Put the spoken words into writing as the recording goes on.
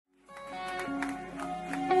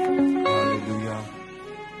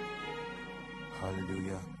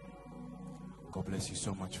God bless you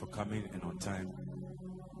so much for coming and on time.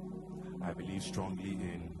 I believe strongly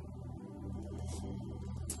in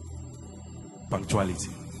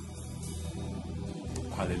punctuality.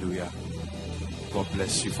 Hallelujah. God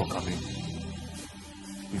bless you for coming.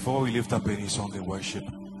 Before we lift up any song in worship,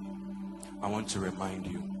 I want to remind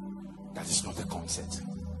you that it's not a concert.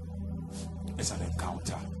 It's an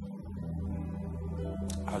encounter.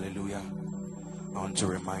 Hallelujah. I want to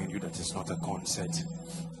remind you that it's not a concert.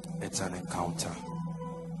 It's an encounter.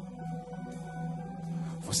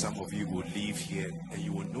 For some of you will leave here and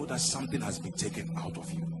you will know that something has been taken out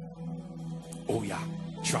of you. Oh yeah,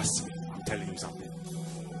 trust me, I'm telling you something.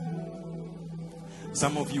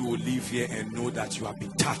 Some of you will leave here and know that you have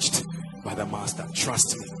been touched by the Master.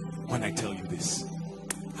 Trust me when I tell you this.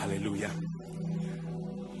 Hallelujah.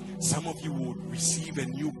 Some of you will receive a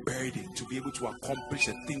new burden to be able to accomplish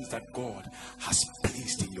the things that God has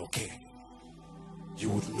placed in your care. You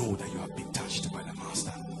would know that you have been touched by the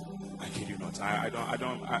Master. I kid you not.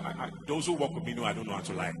 Those who walk with me know I don't know how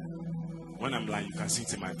to lie. When I'm lying, you can see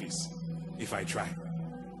it in my face. If I try.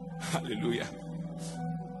 Hallelujah.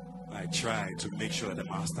 I try to make sure that the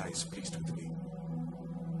Master is pleased with me.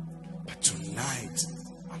 But tonight,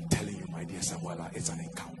 I'm telling you, my dear Samuela, it's an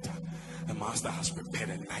encounter. The Master has prepared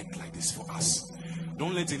a night like this for us.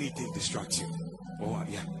 Don't let anything distract you. Oh,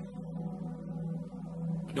 yeah.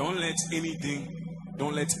 Don't let anything,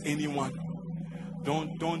 don't let anyone,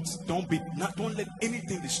 don't let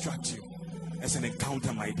anything distract you. It's an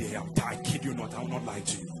encounter, my dear. I kid you not, I will not lie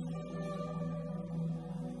to you.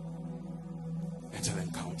 It's an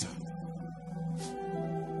encounter.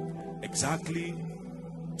 Exactly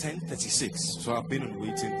 10:36. So I've been on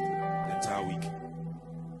waiting the entire week.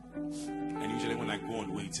 And usually when I go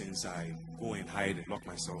on waitings, I go and hide and lock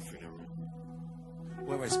myself in a room.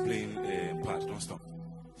 Whoever is playing part, don't stop.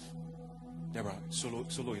 Debrah,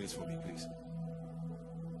 solo in it for me, please.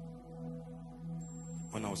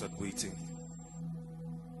 When I was at waiting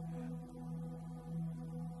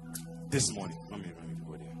this morning,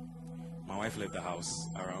 my wife left the house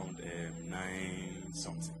around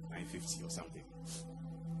 9:50 or something.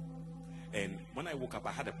 And when I woke up,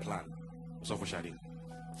 I had a plan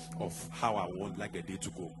of how I would like the day to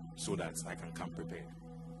go so that I can come prepared.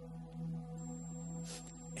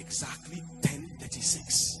 Exactly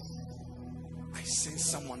 10:36, I sensed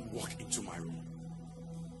someone walk into my room.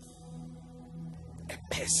 A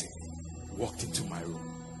person walked into my room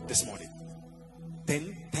this morning.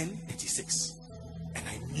 10:36. And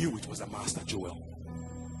I knew it was the Master, Joel.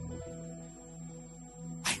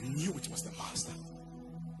 I knew it was the Master.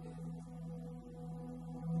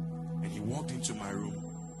 And he walked into my room,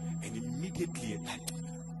 and immediately,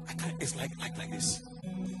 it's like this.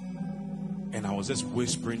 And I was just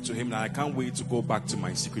whispering to him that I can't wait to go back to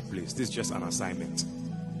my secret place. This is just an assignment.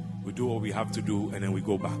 We do what we have to do, and then we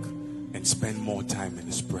go back and spend more time in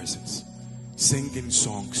his presence, singing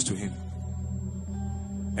songs to him,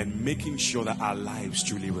 and making sure that our lives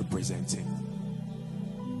truly represent him.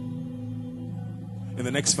 In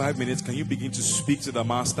the next 5 minutes, can you begin to speak to the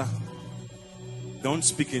Master? Don't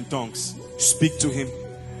speak in tongues. Speak to him.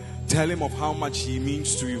 Tell him of how much he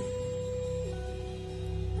means to you.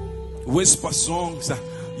 Whisper songs that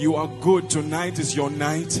you are good. Tonight is your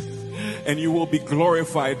night, and you will be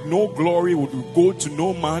glorified. No glory will go to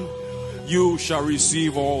no man. You shall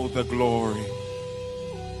receive all the glory.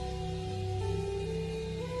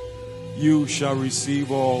 You shall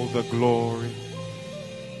receive all the glory.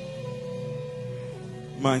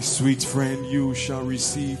 My sweet friend, you shall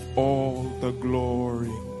receive all the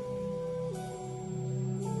glory.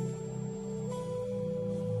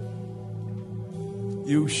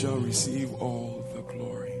 You shall receive all the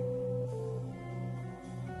glory.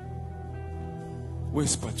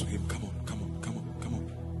 Whisper to him. Come on, come on, come on, come on.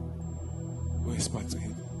 Whisper to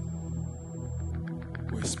him.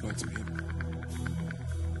 Whisper to him.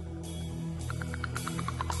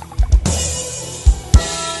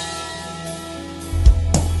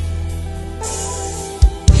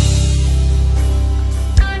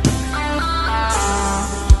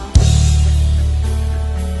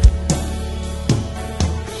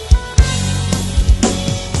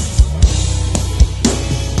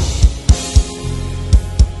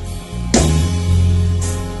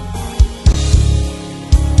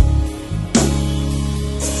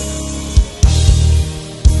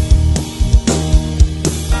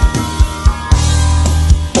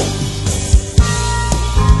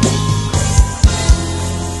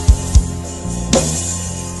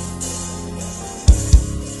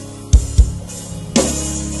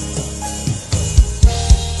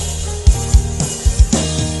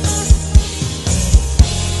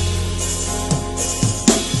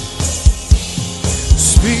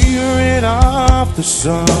 of the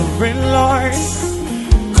sovereign Lord,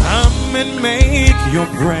 come and make your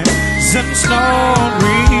presence known.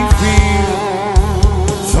 Reveal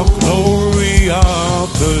the glory of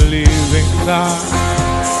the living God.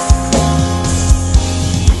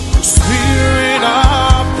 Spirit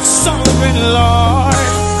of the sovereign Lord,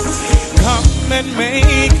 come and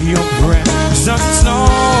make your presence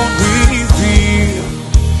known. Reveal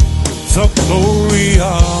the glory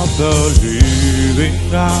of the living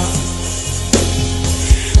God.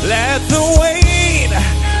 Let the weight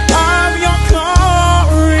of your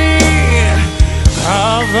glory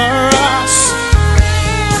cover us.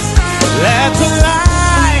 Let the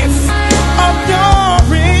life of your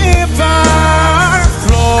river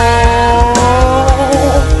flow.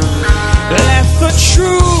 Let the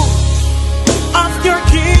truth of your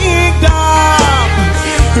kingdom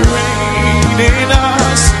reign in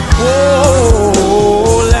us.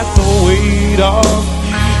 Oh, let the weight of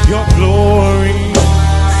your glory,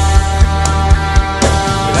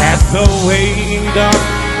 let the weight of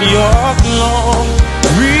your glory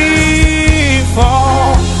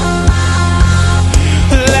fall.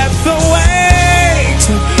 Let the weight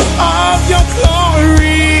of your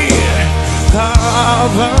glory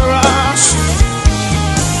cover us.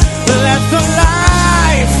 Let the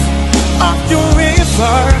life of your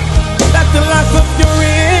river, let the life of your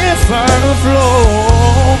river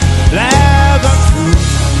flow. Let the truth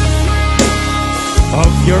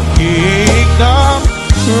of your kingdom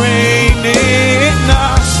reign in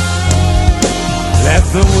us. Let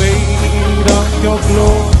the weight of your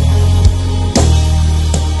glory,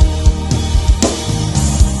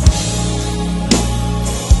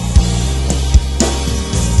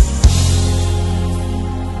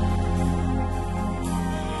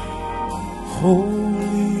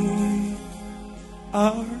 holy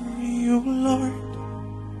are you, Lord.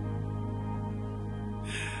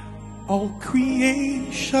 All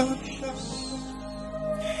creation,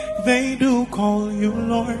 they do call you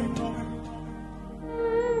Lord.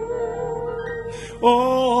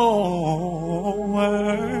 Oh,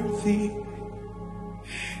 worthy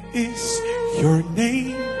is your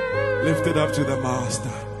name. Lift it up to the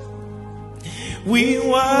Master. We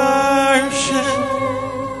worship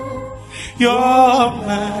your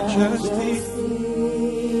majesty.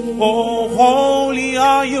 Oh, holy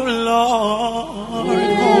are you, Lord.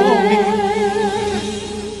 Holy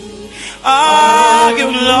are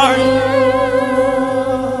you, Lord.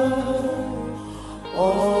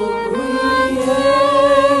 All creation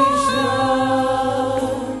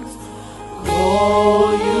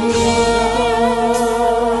call you Lord.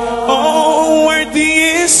 Oh, worthy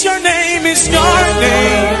is your name, is your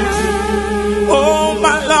name. Oh,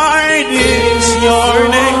 my Lord, is your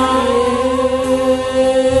name.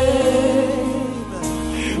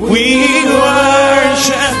 We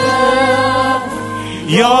worship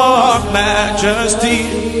your majesty.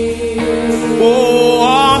 Oh,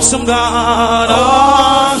 awesome God,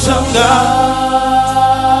 awesome God.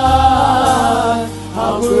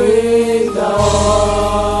 How great thou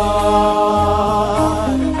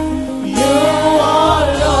art. You are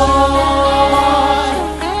Lord,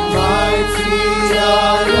 mighty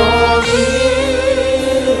are your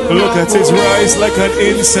deeds. Look at it rise like an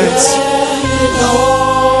incense.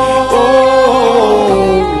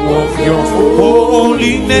 Of your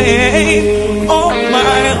holy name, oh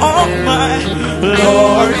my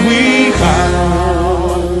Lord, we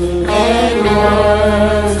bow and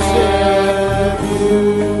worship you.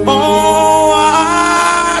 Oh,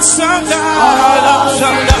 awesome God,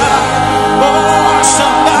 awesome God, oh,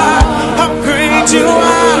 awesome God, how great you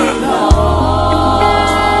are.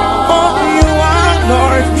 Oh, you are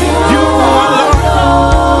Lord, you are Lord.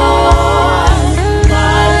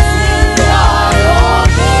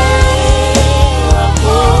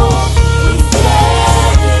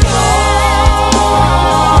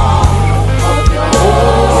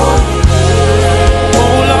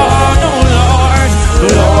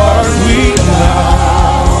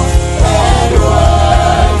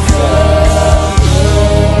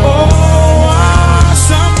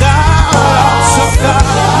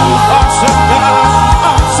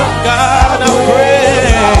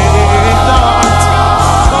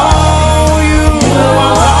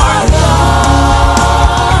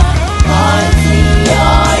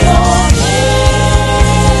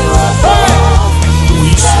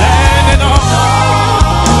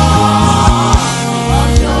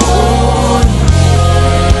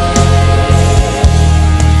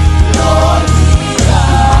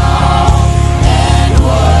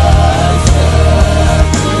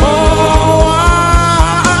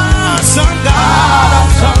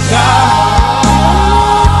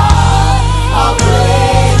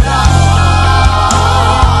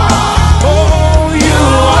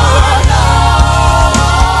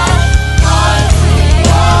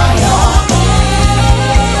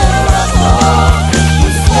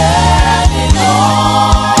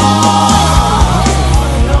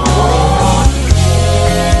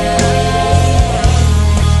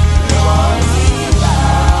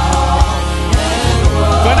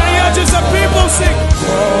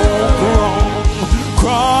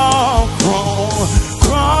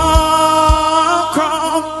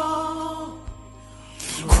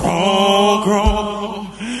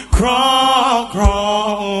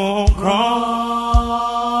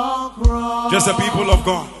 Just the people of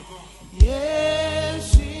God.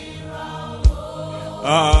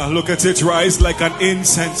 Look at it, rise like an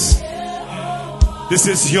incense. This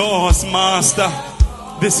is yours, Master.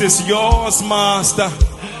 This is yours, Master.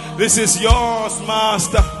 This is yours,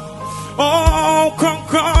 Master. Oh,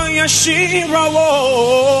 Kron Yashirawo.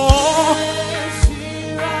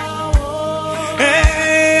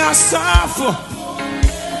 Hey, Asafo.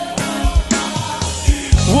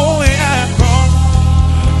 Oh, yeah, Kron.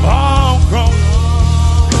 Oh, Kron.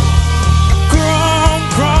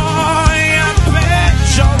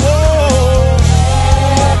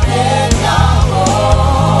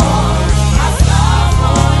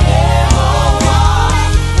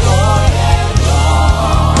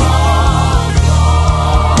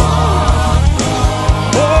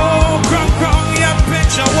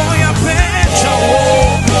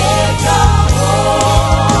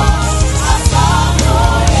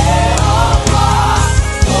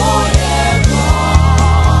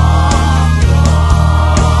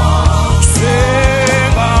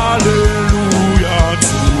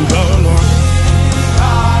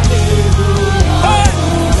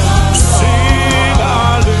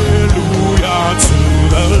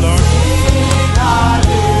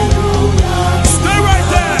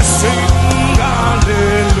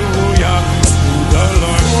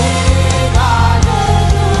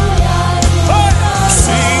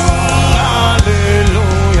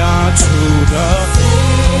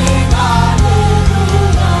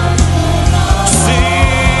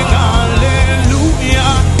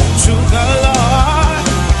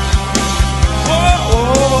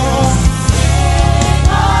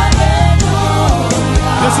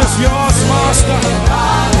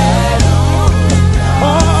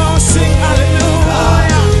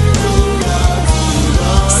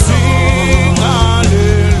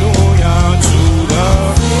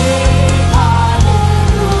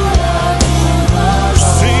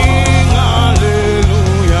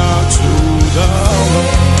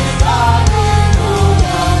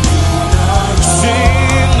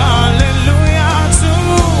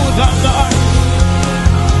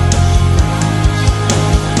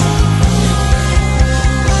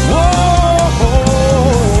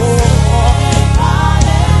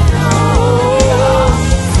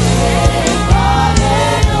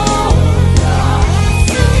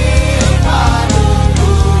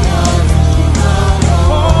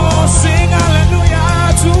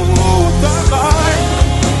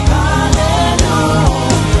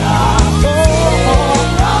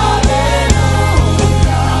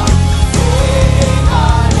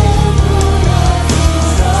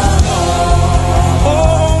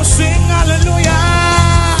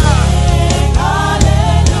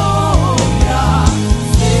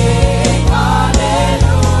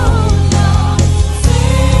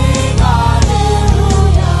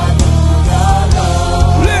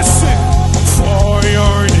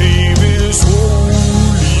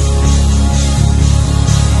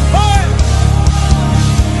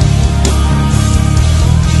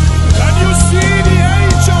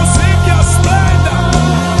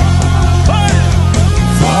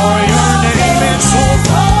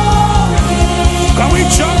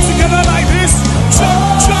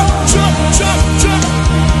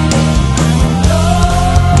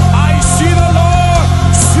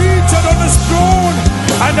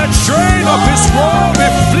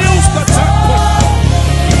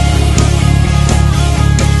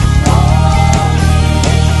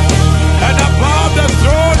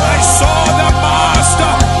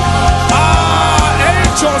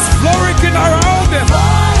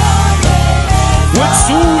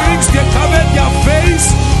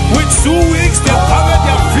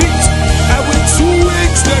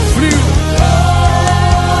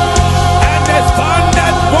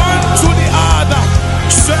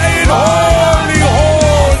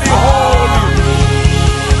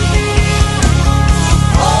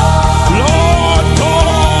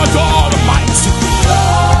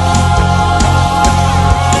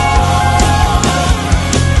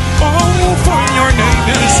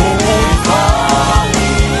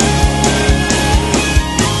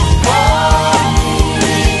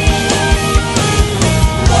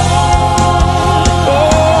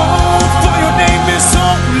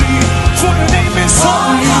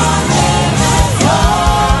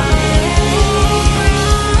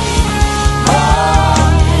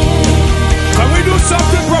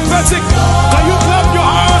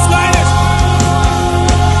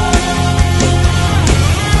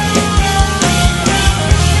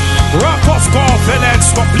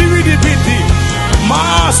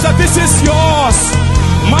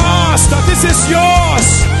 Master, this is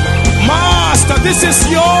yours. Master, this is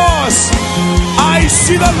yours. I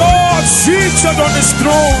see the Lord seated on his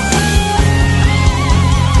throne,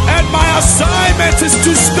 and my assignment is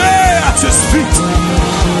to stay at his feet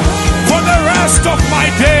for the rest of my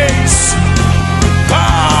days.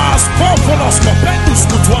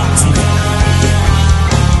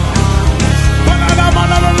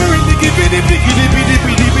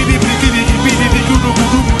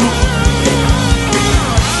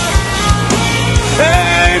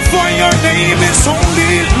 Hey, for your name is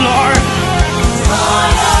only Lord.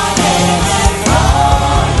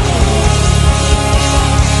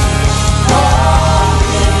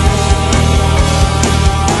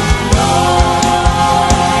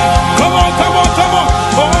 Come on, come on, come on.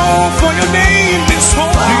 Oh, for your name is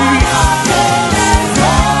holy.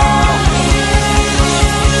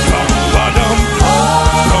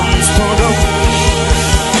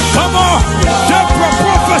 Come on, Debrah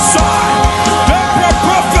prophesy. Debrah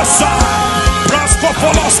prophesy.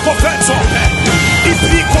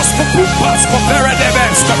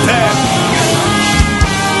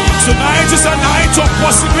 Tonight is a night of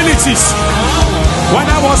possibilities. When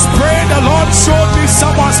I was praying, the Lord showed me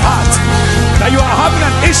someone's heart, that you are having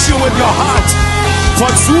an issue with your heart. For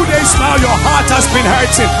 2 days now, your heart has been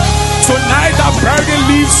hurting. Tonight, that burden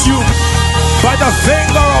leaves you by the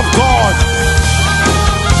finger of God.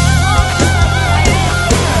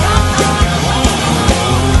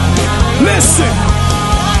 Listen,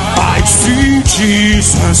 I see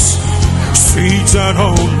Jesus seated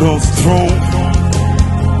on the throne.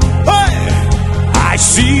 Hey, I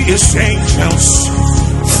see his angels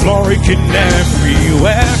flourishing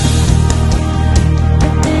everywhere.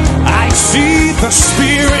 I see the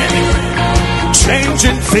Spirit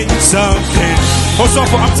changing things again. Also,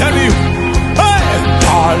 I'm telling you, hey,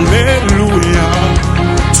 hallelujah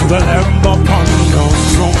to the Lamb upon the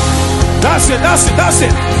throne. That's it, that's it, that's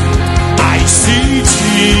it. I see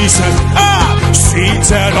Jesus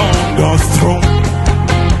seated on the throne.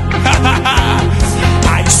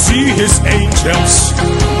 I see his angels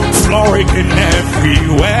flourishing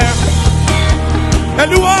everywhere.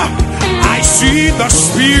 I see the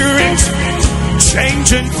Spirit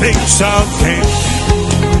changing things again.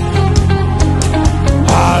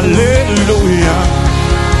 Hallelujah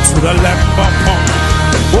to the Lamb upon.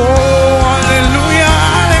 Oh, hallelujah,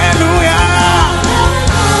 hallelujah.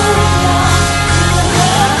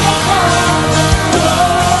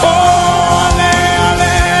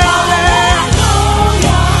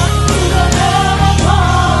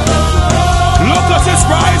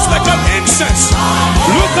 Rise like an incense.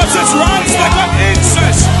 Look at us rise like an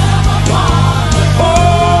incense. Oh,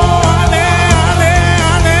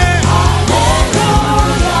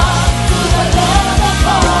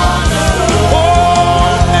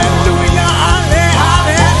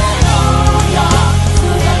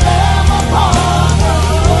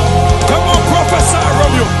 come on, prophesy,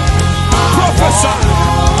 Romeo. Prophesy.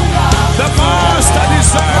 The Master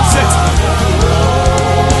deserves it.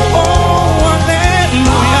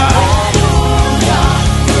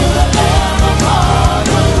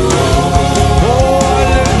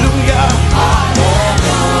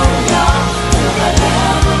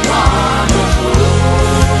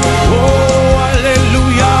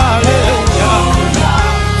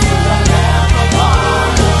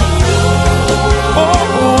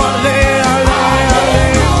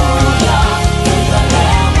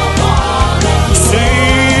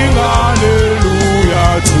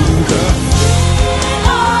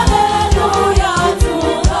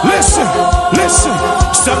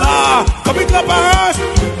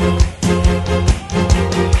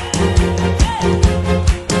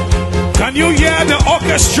 Can you hear the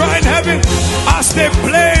orchestra in heaven as they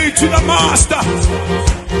play to the Master?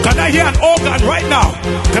 Can I hear an organ right now?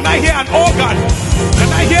 Can I hear an organ?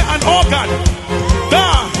 Can I hear an organ?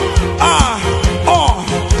 Da, ah, oh,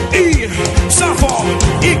 e, safo,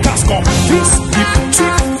 e casco, this,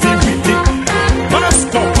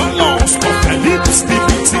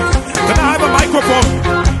 Can I have a microphone?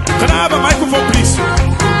 Can I have a microphone, please?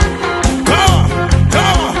 Come on,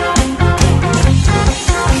 come on.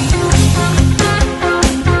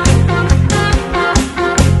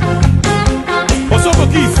 What's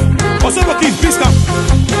up, Keith? What's up, Keith? Please come.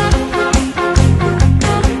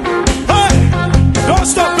 Hey, don't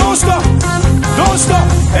stop, don't stop, don't stop.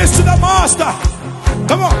 It's to the Master.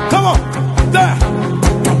 Come on, come on. There.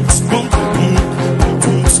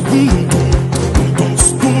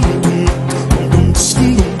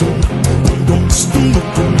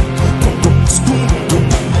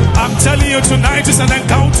 I'm telling you, tonight is an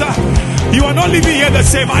encounter. You are not living here the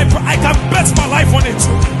same. I can bet my life on it.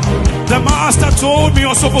 The Master told me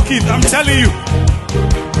also, Keith, I'm telling you.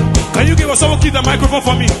 Can Can you give us someone keep the microphone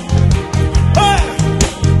for me? Hey!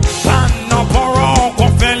 Panaporo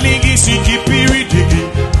kofeligi sikipiri digi.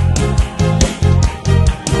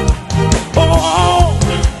 Oh,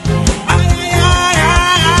 ay ay ay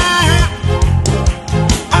ay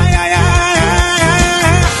ay ay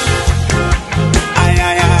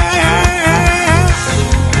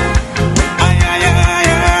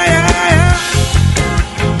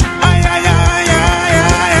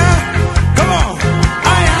ay come on.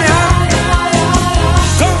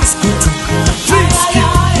 Dance good. Please keep.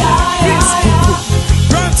 Please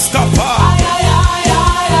keep. Run stopper.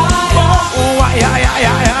 Oh, ay ay ay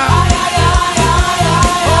ay.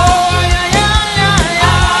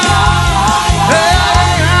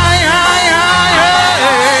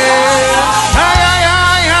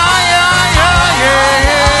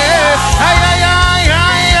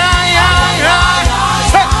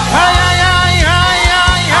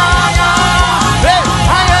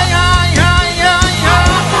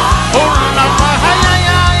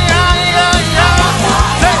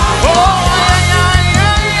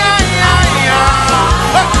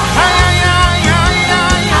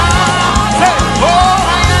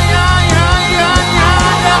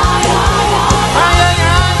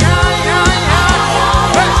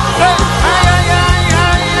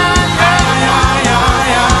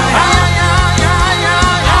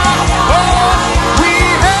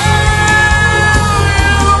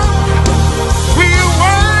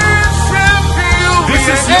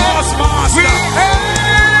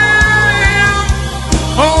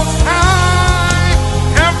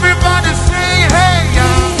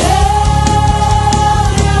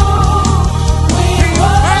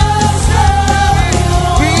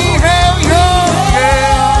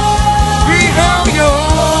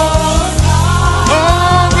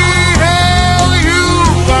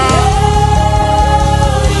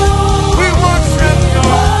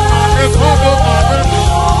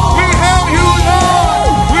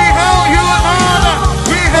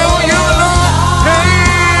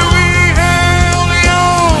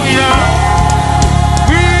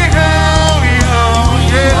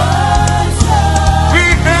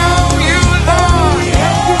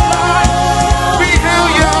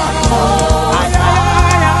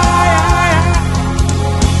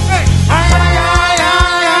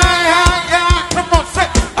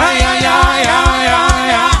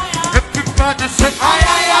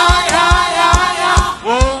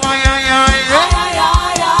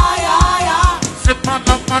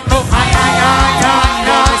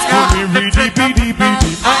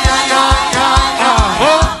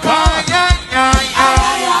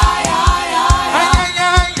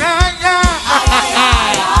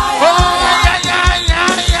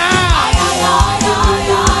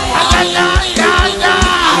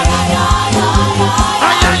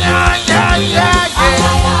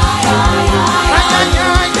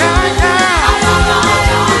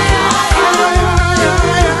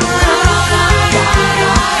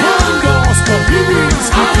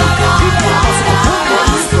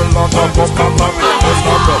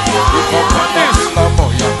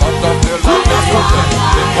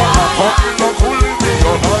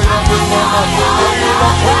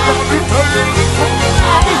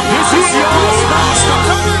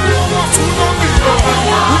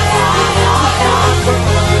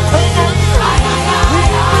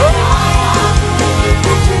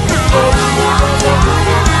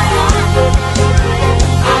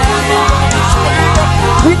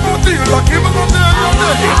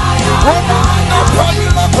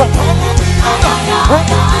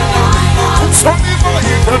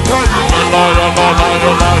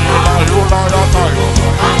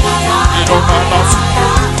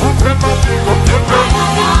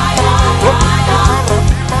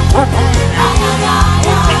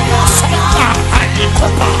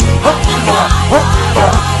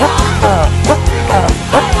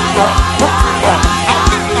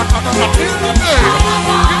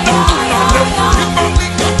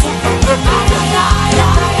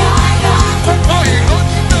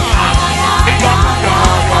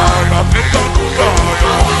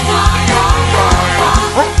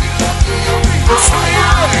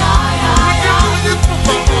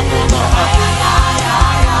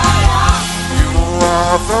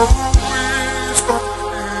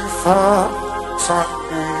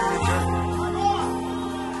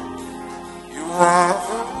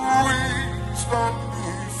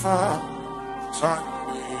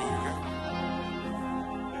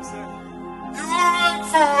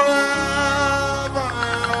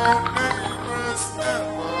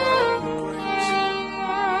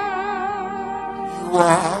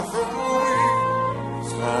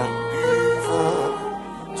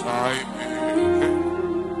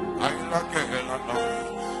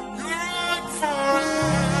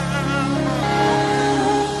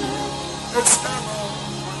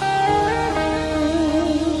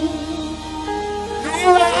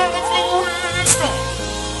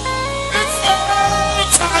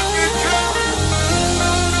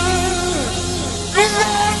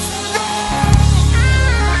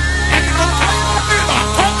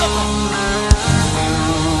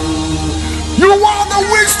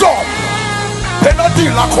 wisdom. Penalty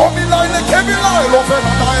la comila ile kemila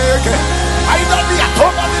ilofena daeke. Aida di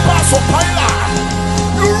atoma di baso paila.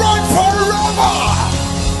 You reign forever.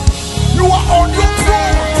 You are on your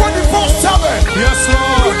throne 24/7. Yes,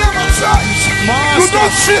 Lord. You never change. Master. You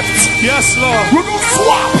don't shift. Yes, Lord. You don't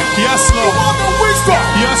swap. Yes, You Lord. are the wisdom.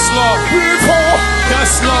 Yes, Lord. Before.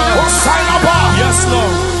 Yes, Lord. Yes,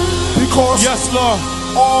 Lord. Because Yes, Lord.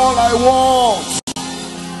 all I want,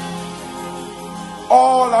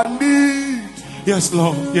 all I need, Yes,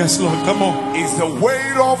 Lord. Yes, Lord. Come on. is the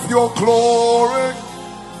weight of your glory.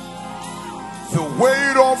 The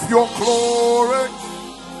weight of your glory.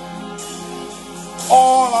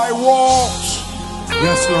 All I want,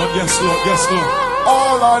 Yes, Lord. Yes, Lord. Yes, Lord.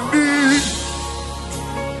 all I need,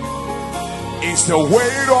 is the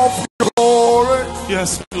weight of your glory.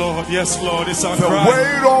 Yes, Lord. Yes, Lord. It's our The cry.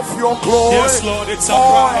 weight of your glory. Yes, Lord. It's our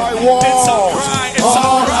all cry. I want, It's our cry. It's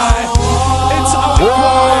our cry. It's our all cry.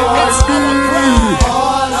 I It's our need, cry.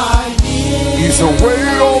 is the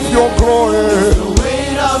weight of your glory.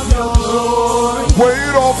 Weight of your glory.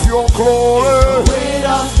 Weight of your glory. Weight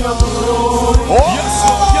of your glory. Oh,